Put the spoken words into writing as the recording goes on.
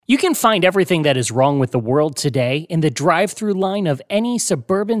You can find everything that is wrong with the world today in the drive-thru line of any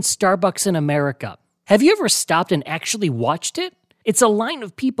suburban Starbucks in America. Have you ever stopped and actually watched it? It's a line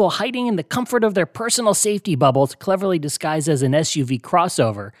of people hiding in the comfort of their personal safety bubbles, cleverly disguised as an SUV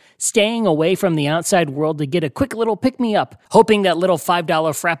crossover, staying away from the outside world to get a quick little pick-me-up, hoping that little $5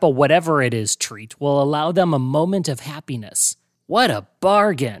 Frappa whatever it is treat will allow them a moment of happiness. What a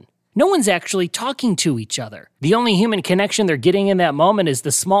bargain! No one's actually talking to each other. The only human connection they're getting in that moment is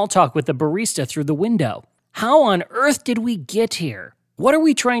the small talk with the barista through the window. How on earth did we get here? What are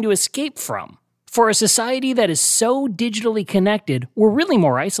we trying to escape from? For a society that is so digitally connected, we're really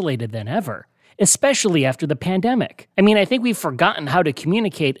more isolated than ever, especially after the pandemic. I think we've forgotten how to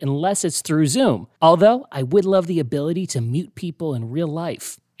communicate unless it's through Zoom, although I would love the ability to mute people in real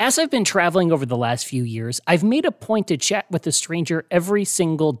life. As I've been traveling over the last few years, I've made a point to chat with a stranger every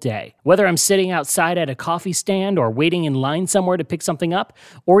single day. Whether I'm sitting outside at a coffee stand or waiting in line somewhere to pick something up,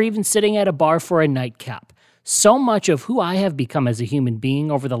 or even sitting at a bar for a nightcap. So much of who I have become as a human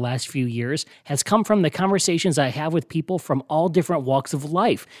being over the last few years has come from the conversations I have with people from all different walks of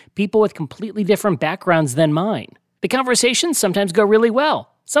life, people with completely different backgrounds than mine. The conversations sometimes go really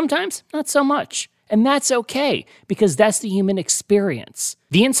well, sometimes not so much. And that's okay, because that's the human experience.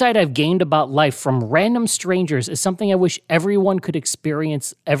 The insight I've gained about life from random strangers is something I wish everyone could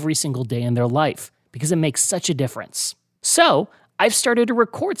experience every single day in their life, because it makes such a difference. So, I've started to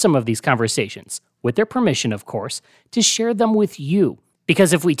record some of these conversations, with their permission, of course, to share them with you.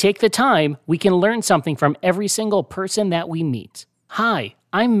 Because if we take the time, we can learn something from every single person that we meet. Hi,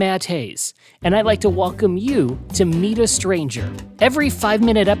 I'm Matt Hayes, and I'd like to welcome you to Meet a Stranger. Every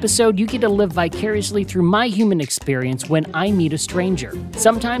 5-minute episode, you get to live vicariously through my human experience when I meet a stranger.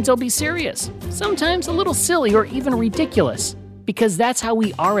 Sometimes I'll be serious, sometimes a little silly or even ridiculous, because that's how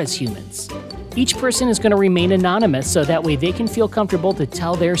we are as humans. Each person is going to remain anonymous so that way they can feel comfortable to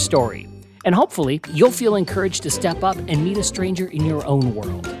tell their story. And hopefully, you'll feel encouraged to step up and meet a stranger in your own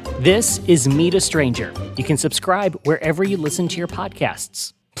world. This is Meet a Stranger. You can subscribe wherever you listen to your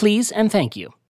podcasts. Please and thank you.